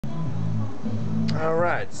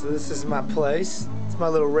Alright, so this is my place. It's my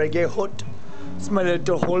little reggae hut. It's my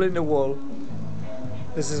little hole in the wall.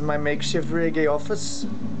 This is my makeshift reggae office.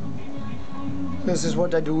 This is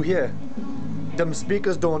what I do here. Them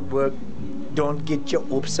speakers don't work. Don't get your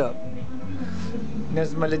hopes up.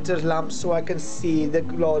 There's my little lamp so I can see the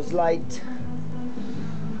Lord's light.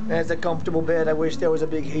 There's a comfortable bed. I wish there was a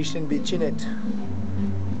big Haitian beach in it,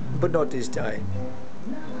 but not this time.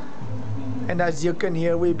 And as you can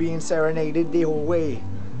hear, we're being serenaded the whole way.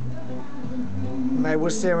 I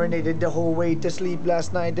was serenaded the whole way to sleep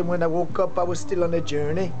last night, and when I woke up I was still on a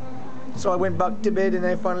journey. So I went back to bed and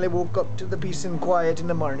I finally woke up to the peace and quiet in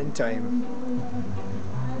the morning time.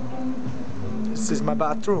 This is my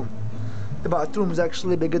bathroom. The bathroom is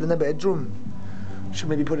actually bigger than the bedroom. Should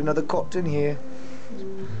maybe put another cot in here.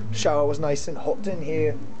 Shower was nice and hot in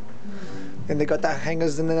here. And they got the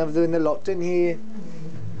hangers and everything in the lot in here.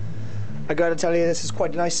 I gotta tell you, this is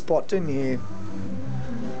quite a nice spot in here.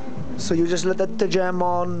 So you just let the jam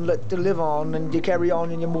on, let the live on, and you carry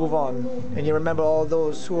on and you move on. And you remember all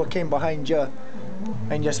those who came behind you,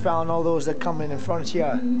 and you found all those that come in front of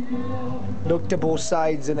you. Look to both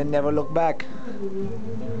sides and then never look back.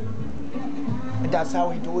 And that's how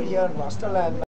we do it here in Rastaland.